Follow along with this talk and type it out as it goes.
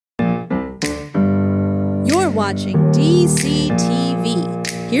watching Dctv.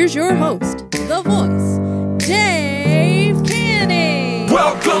 Here's your host, the voice, Dave Canning.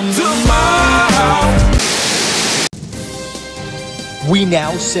 Welcome to my house. We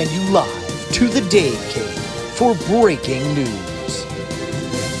now send you live to the Dave Cave for breaking news.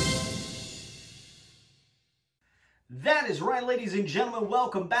 That is right, ladies and gentlemen.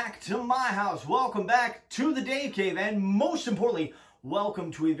 Welcome back to my house. Welcome back to the Dave Cave. And most importantly,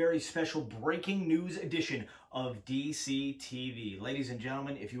 welcome to a very special breaking news edition of Dctv. Ladies and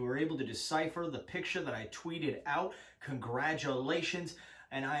gentlemen, if you were able to decipher the picture that I tweeted out, congratulations.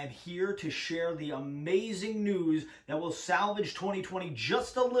 And I am here to share the amazing news that will salvage 2020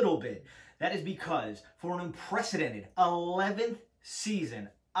 just a little bit. That is because for an unprecedented 11th season,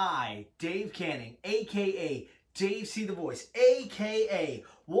 I, Dave Canning, a.k.a. Dave C. The Voice, a.k.a.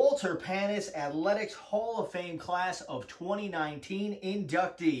 Walter Panis Athletics Hall of Fame Class of 2019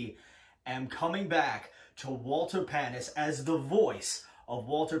 inductee, am coming back to Walter Panis as the voice of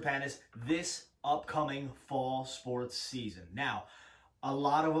Walter Panis this upcoming fall sports season. Now, a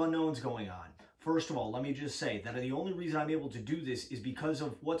lot of unknowns going on. First of all, let me just say that the only reason I'm able to do this is because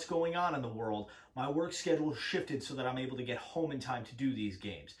of what's going on in the world. My work schedule shifted so that I'm able to get home in time to do these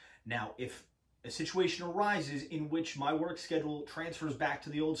games. Now, if a situation arises in which my work schedule transfers back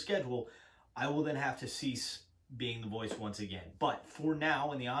to the old schedule, I will then have to cease being the voice once again. But for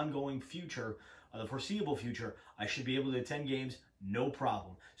now, in the ongoing future, the foreseeable future, I should be able to attend games, no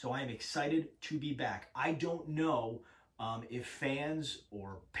problem. So I am excited to be back. I don't know if fans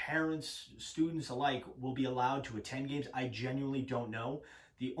or parents, students alike will be allowed to attend games. I genuinely don't know.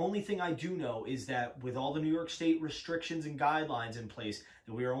 The only thing I do know is that with all the New York State restrictions and guidelines in place,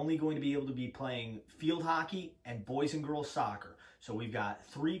 that we are only going to be able to be playing field hockey and boys and girls soccer. So we've got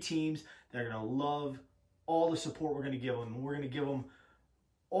 3 teams that are going to love all the support we're going to give them. We're going to give them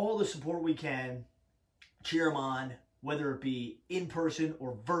all the support we can, cheer them on, whether it be in person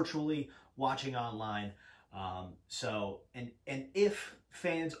or virtually watching online. And if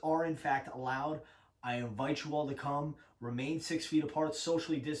fans are in fact allowed, I invite you all to come, remain 6 feet apart,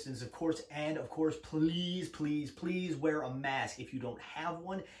 socially distanced, of course, and of course, please, please, please wear a mask. If you don't have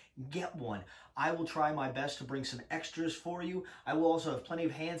one, get one. I will try my best to bring some extras for you. I will also have plenty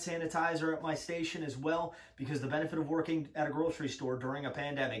of hand sanitizer at my station as well, because the benefit of working at a grocery store during a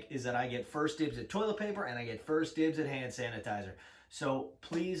pandemic is that I get first dibs at toilet paper and I get first dibs at hand sanitizer. So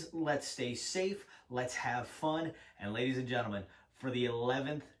please, let's stay safe, let's have fun, and ladies and gentlemen, for the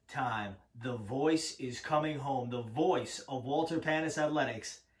 11th time, the voice is coming home. The voice of Walter Panis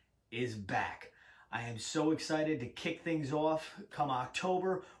Athletics is back. I am so excited to kick things off come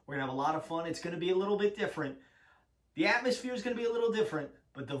October. We're going to have a lot of fun. It's going to be a little bit different. The atmosphere is going to be a little different,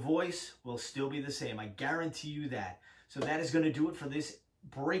 but the voice will still be the same. I guarantee you that. So that is going to do it for this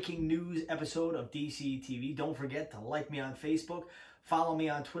breaking news episode of Dctv. Don't forget to like me on Facebook, follow me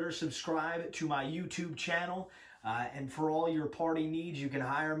on Twitter, subscribe to my YouTube channel. And for all your party needs, you can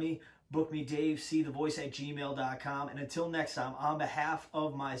hire me. Book me, davecthevoice@gmail.com. And until next time, on behalf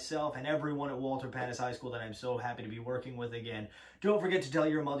of myself and everyone at Walter Panis High School that I'm so happy to be working with again, don't forget to tell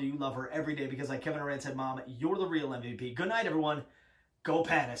your mother you love her every day, because like Kevin Durant said, Mom, you're the real MVP. Good night, everyone. Go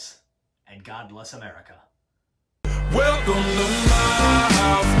Panis, and God bless America. Welcome to my